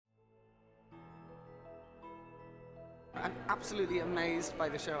I'm absolutely amazed by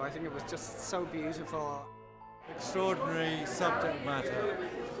the show. I think it was just so beautiful. Extraordinary subject matter.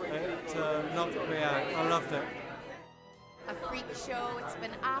 It knocked me out. I loved it. A freak show. It's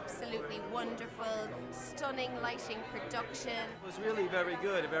been absolutely wonderful. Stunning lighting, production. It was really very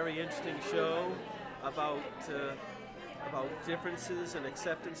good. A very interesting show about differences and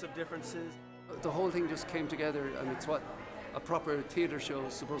acceptance of differences. The whole thing just came together, and it's what a proper theatre show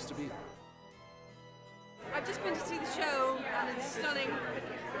is supposed to be. I've just been to see the show, and it's stunning.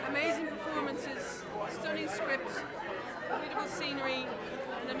 Amazing performances, stunning script, beautiful scenery,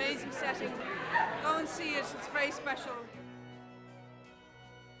 an amazing setting. Go and see it, it's very special.